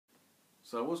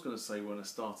So I was going to say when I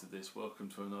started this, welcome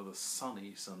to another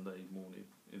sunny Sunday morning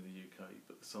in the UK,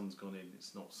 but the sun's gone in,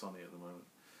 it's not sunny at the moment,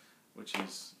 which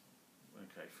is,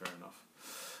 okay, fair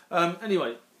enough.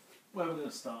 Anyway, where we're going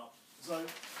to start. So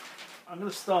I'm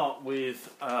going to start with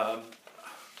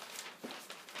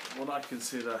what I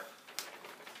consider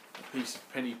a piece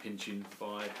of penny pinching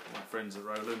by my friends at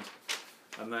Roland,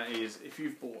 and that is, if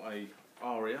you've bought a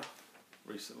Aria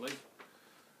recently,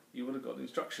 you would have got an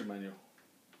instruction manual.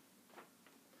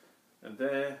 And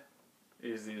there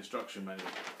is the instruction manual,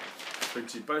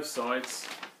 printed both sides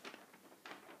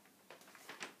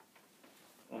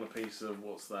on a piece of,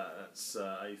 what's that, that's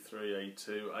A3,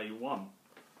 A2, A1, on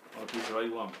a piece of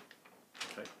A1.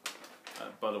 Okay.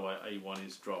 By the way, A1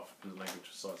 is draft in the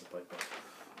language size of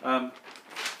paper.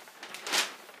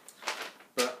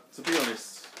 But to be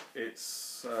honest,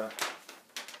 it's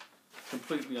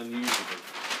completely unusable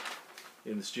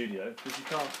in the studio because you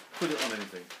can't put it on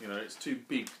anything. You know, it's too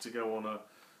big to go on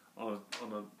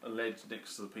a ledge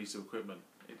next to the piece of equipment.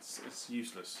 It's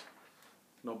useless.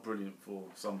 Not brilliant for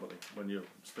somebody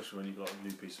especially when you've got a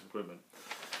new piece of equipment.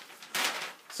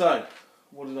 So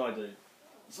what did I do?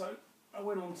 So I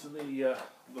went onto the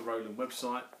Roland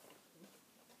website,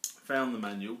 found the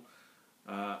manual,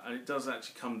 and it does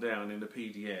actually come down in a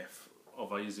PDF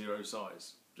of A0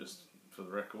 size, just for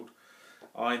the record.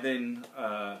 I then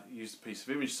used a piece of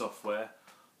image software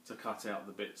to cut out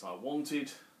the bits I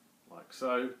wanted, like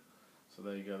so. So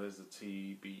there you go, there's the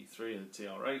TB3 and the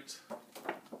TR8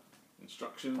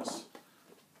 instructions.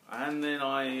 And then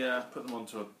I put them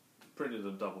onto printed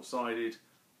them double-sided,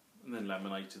 and then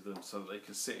laminated them so that they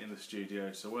can sit in the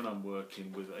studio. So when I'm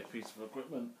working with a piece of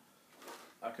equipment,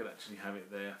 I could actually have it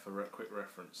there for quick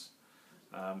reference.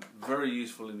 Very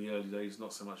useful in the early days,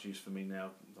 not so much use for me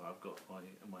now that I've got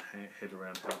my head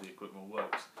around how the equipment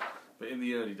works. But in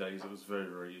the early days it was very,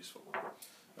 very useful.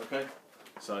 Okay,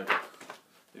 so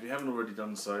if you haven't already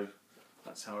done so,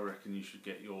 that's how I reckon you should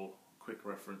get your quick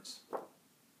reference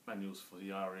manuals for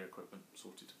the Aria equipment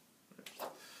sorted.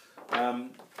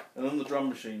 And on the drum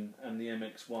machine and the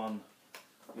MX1,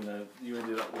 you know, you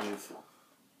ended up with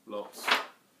lots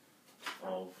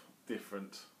of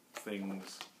different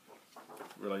things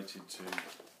related to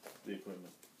the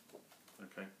equipment.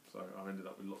 Okay, so I've ended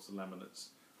up with lots of laminates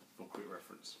for quick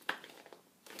reference.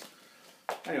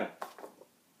 Anyway,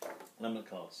 laminate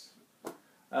cards.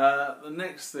 The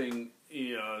next thing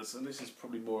is, and this is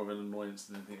probably more of an annoyance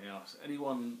than anything else,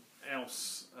 anyone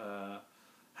else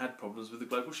had problems with the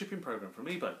global shipping program from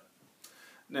eBay?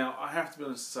 Now, I have to be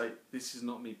honest and say, this is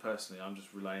not me personally, I'm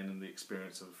just relaying in the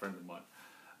experience of a friend of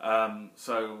mine.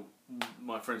 So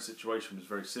my friend's situation was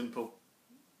very simple.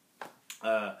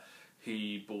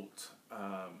 He bought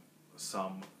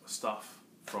some stuff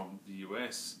from the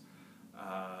US.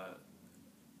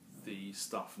 The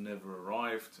stuff never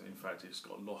arrived. In fact, it's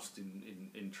got lost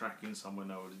in tracking somewhere.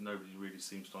 Nobody really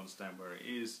seems to understand where it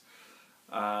is.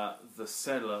 The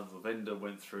seller, the vendor,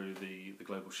 went through the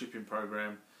global shipping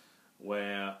program,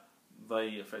 where they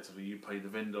effectively, you pay the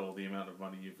vendor the amount of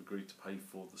money you've agreed to pay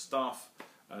for the stuff,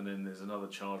 and then there's another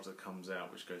charge that comes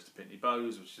out which goes to Pitney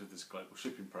Bowes, which is this global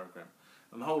shipping program.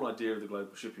 And the whole idea of the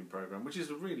global shipping program, which is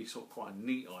a really sort of quite a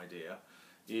neat idea,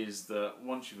 is that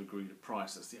once you've agreed a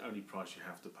price, that's the only price you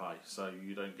have to pay. So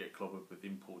you don't get clobbered with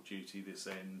import duty this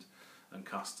end and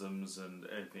customs and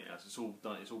anything else. It's all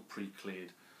done. It's all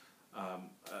pre-cleared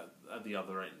at the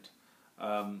other end.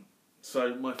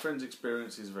 So my friend's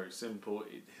experience is very simple.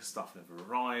 His stuff never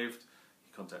arrived.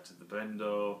 He contacted the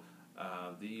vendor.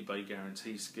 The eBay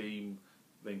guarantee scheme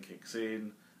then kicks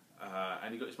in,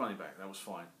 and he got his money back. That was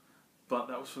fine. But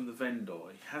that was from the vendor.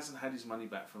 He hasn't had his money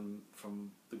back from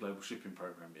the global shipping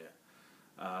program yet,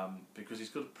 because he's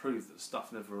got to prove that the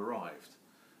stuff never arrived,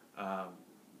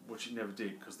 which it never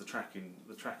did, because the tracking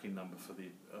number for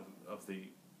the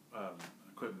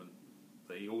equipment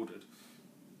that he ordered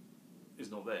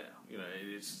is not there. You know,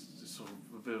 it's sort of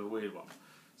a bit of a weird one.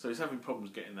 So he's having problems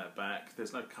getting that back.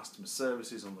 There's no customer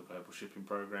services on the global shipping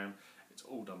program. It's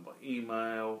all done by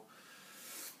email.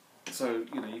 So,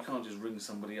 you know, you can't just ring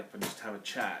somebody up and just have a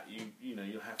chat. You know,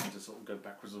 you're having to sort of go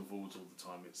backwards and forwards all the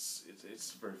time. It's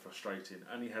very frustrating.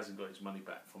 And he hasn't got his money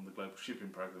back from the global shipping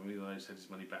program, even though he's had his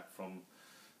money back from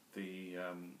the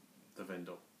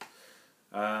vendor.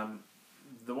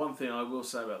 The one thing I will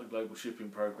say about the global shipping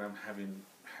program,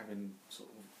 having sort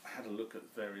of had a look at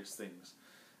various things,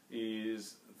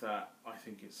 is that I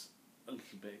think it's a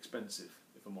little bit expensive,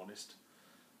 if I'm honest.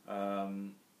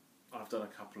 I've done a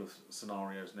couple of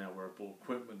scenarios now where I bought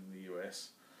equipment in the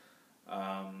US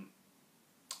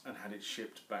and had it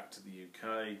shipped back to the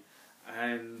UK,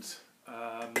 and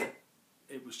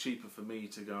it was cheaper for me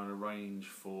to go and arrange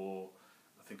for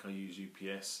think I use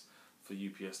UPS for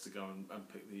UPS to go and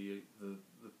pick the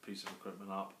piece of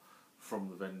equipment up from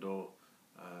the vendor.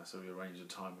 So we arranged a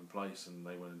time and place, and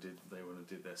they went and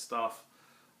did their stuff.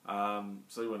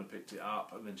 So they went and picked it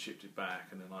up and then shipped it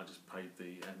back, and then I just paid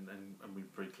and we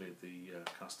pre-cleared the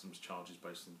customs charges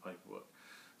based on the paperwork.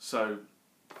 So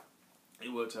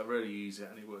it worked out really easy,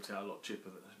 and it worked out a lot cheaper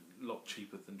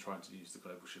than trying to use the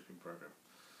global shipping program.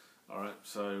 All right,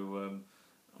 so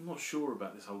I'm not sure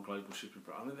about this whole global shipping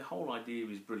program. I mean, the whole idea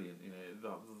is brilliant. You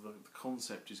know, the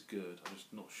concept is good. I'm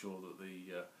just not sure that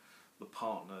the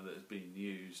partner that is being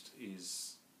used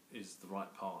is the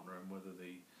right partner, and whether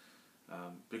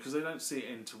because they don't see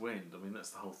it end to end. I mean, that's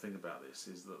the whole thing about this,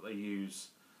 is that they use.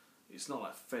 It's not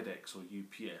like FedEx or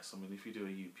UPS. I mean, if you do a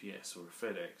UPS or a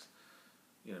FedEx,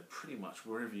 you know, pretty much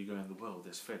wherever you go in the world,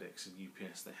 there's FedEx and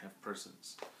UPS. They have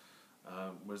presence.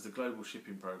 Whereas the global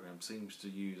shipping program seems to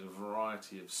use a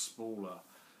variety of smaller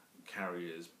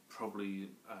carriers, probably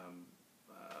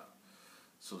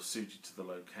sort of suited to the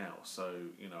locale. So,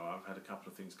 you know, I've had a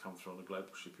couple of things come through on the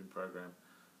global shipping program,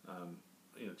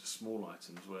 you know, just small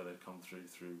items where they've come through,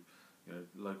 you know,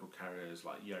 local carriers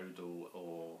like Yodel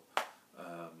or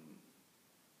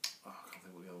I can't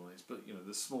think what the other one is, but you know,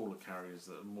 the smaller carriers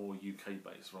that are more UK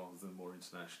based rather than more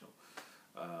international.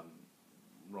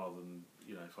 Rather than,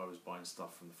 you know, if I was buying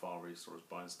stuff from the Far East, or I was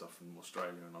buying stuff from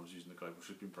Australia and I was using the global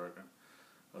shipping program,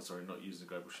 not using the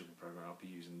global shipping program, I'll be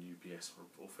using UPS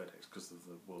or FedEx because of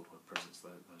the worldwide presence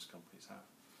that those companies have.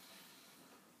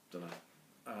 Don't know.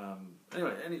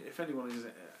 Anyway, if anyone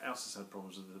else has had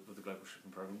problems with the global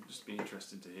shipping program, just be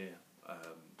interested to hear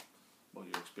what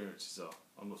your experiences are.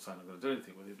 I'm not saying I'm going to do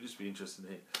anything with it, but just be interested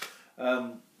to hear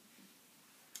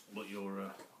what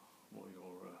your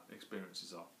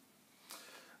experiences are.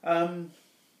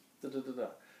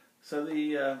 So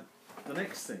the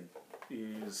next thing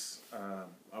is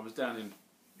I was down in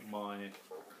my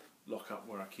lockup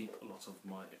where I keep a lot of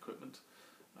my equipment.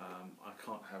 I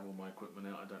can't have all my equipment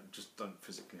out. I don't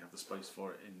physically have the space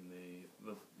for it in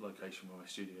the location where my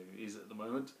studio is at the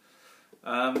moment.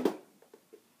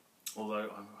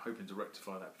 Although I'm hoping to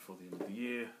rectify that before the end of the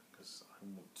year, because I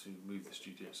want to move the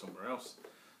studio somewhere else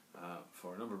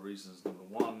for a number of reasons. Number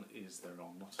one is there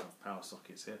are not enough power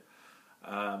sockets here,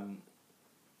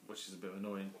 which is a bit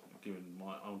annoying given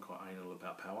I'm quite anal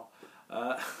about power.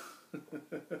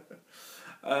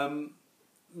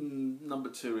 Number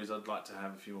two is I'd like to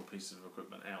have a few more pieces of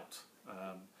equipment out.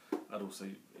 I'd also,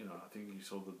 you know, I think you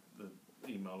saw the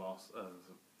email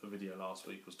the video last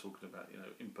week was talking about, you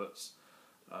know, inputs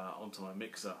onto my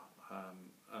mixer,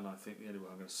 and I think the only way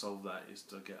I'm going to solve that is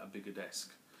to get a bigger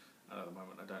desk. At the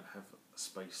moment, I don't have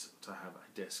space to have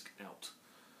a desk out.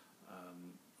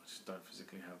 I just don't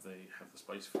physically have the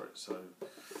space for it. So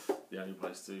the only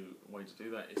way to do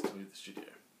that is to move the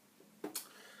studio.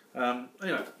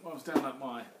 Anyway, I was down at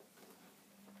my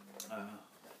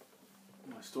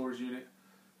storage unit,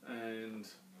 and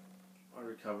I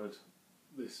recovered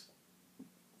this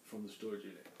from the storage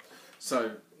unit.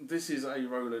 So this is a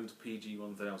Roland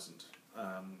PG-1000,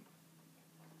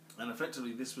 and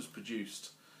effectively this was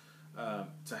produced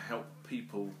to help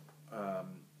people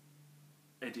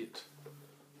edit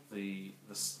the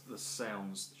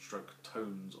sounds stroke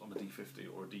tones on a D-50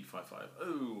 or a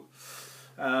D550.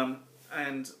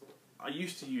 And I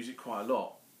used to use it quite a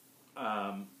lot,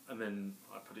 and then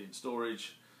I put it in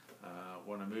storage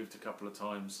when I moved a couple of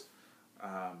times,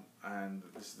 and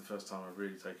this is the first time I've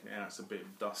really taken it out. It's a bit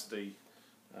dusty.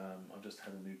 I've just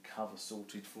had a new cover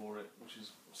sorted for it, which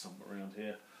is somewhere around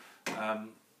here.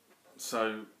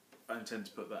 So I intend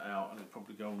to put that out, and it'll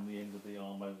probably go on the end of the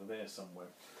arm over there somewhere.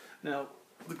 Now,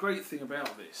 the great thing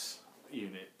about this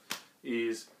unit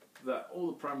is that all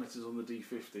the parameters on the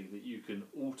D50 that you can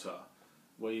alter,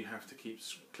 where you have to keep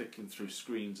clicking through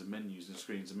screens and menus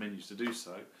to do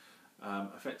so,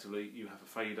 effectively you have a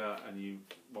fader and you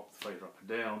wop the fader up and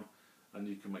down, and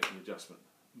you can make the adjustment.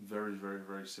 Very, very,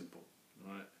 very simple.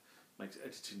 Right? Makes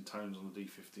editing tones on the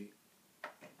D50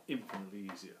 infinitely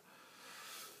easier.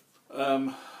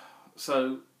 And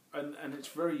it's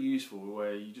very useful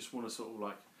where you just want to sort of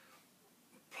like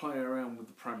play around with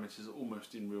the parameters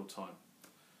almost in real time.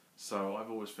 So I've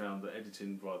always found that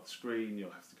editing via the screen,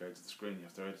 you'll have to go to the screen, you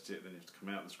have to edit it, then you have to come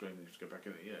out of the screen, then you have to go back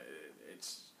in it. Yeah,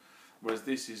 whereas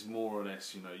this is more or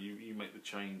less, you know, you make the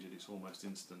change and it's almost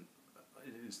instantly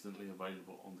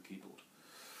available on the keyboard.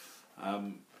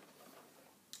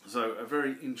 So a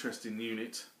very interesting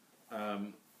unit.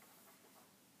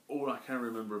 All I can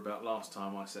remember about last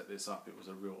time I set this up, it was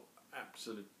a real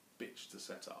absolute bitch to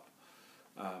set up.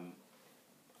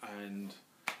 And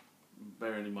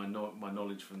bearing in my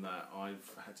knowledge from that, I've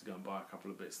had to go and buy a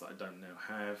couple of bits that I don't now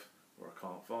have, or I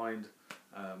can't find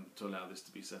to allow this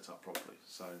to be set up properly.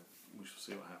 So we shall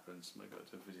see what happens. Maybe I'll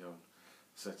do a video on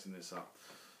setting this up.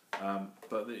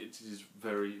 But it is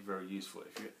very, very useful.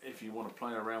 If you want to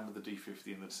play around with the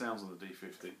D50 and the sounds on the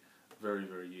D50, very,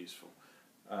 very useful.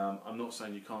 I'm not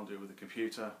saying you can't do it with a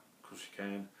computer. Of course you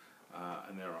can.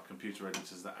 And there are computer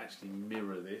editors that actually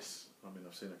mirror this. I mean,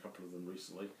 I've seen a couple of them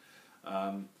recently.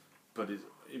 But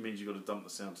it means you've got to dump the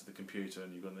sound to the computer,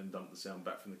 and you've got to then dump the sound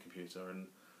back from the computer. And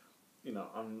you know,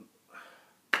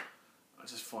 I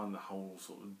just find the whole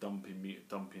sort of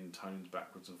dumping tones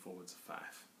backwards and forwards a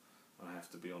faff. I have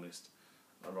to be honest.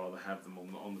 I'd rather have them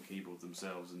on the keyboard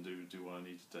themselves and do what I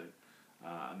need to do,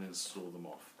 and then store them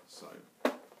off. So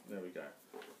there we go.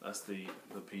 That's the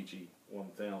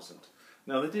PG-1000.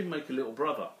 Now they did make a little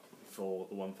brother for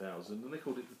the 1000, and they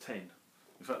called it the 10.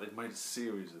 In fact, they've made a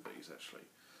series of these actually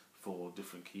for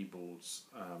different keyboards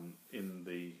in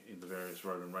the various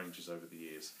Roland ranges over the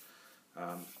years.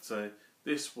 So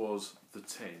this was the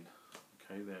 10.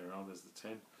 Okay, there's the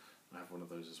 10. I have one of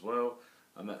those as well,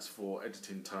 and that's for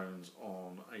editing tones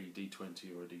on a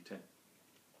D20 or a D10,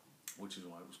 which is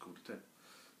why it was called a 10.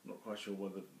 I'm not quite sure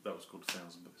whether that was called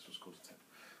 1000, but this was called a 10.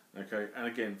 Okay, and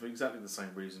again, for exactly the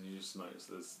same reason, you just notice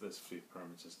there's a few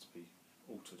parameters to be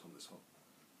altered on this one.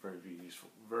 Very, very useful.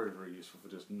 Very, very useful for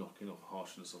just knocking off the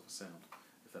harshness of a sound,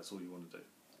 if that's all you want to do.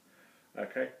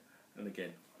 Okay, and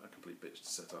again, a complete bitch to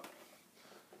set up.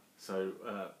 So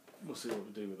we'll see what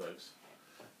we do with those.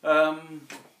 I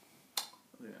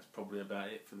think that's probably about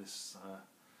it for this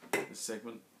this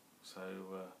segment. So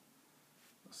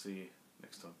I'll see you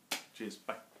next time. Cheers.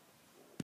 Bye.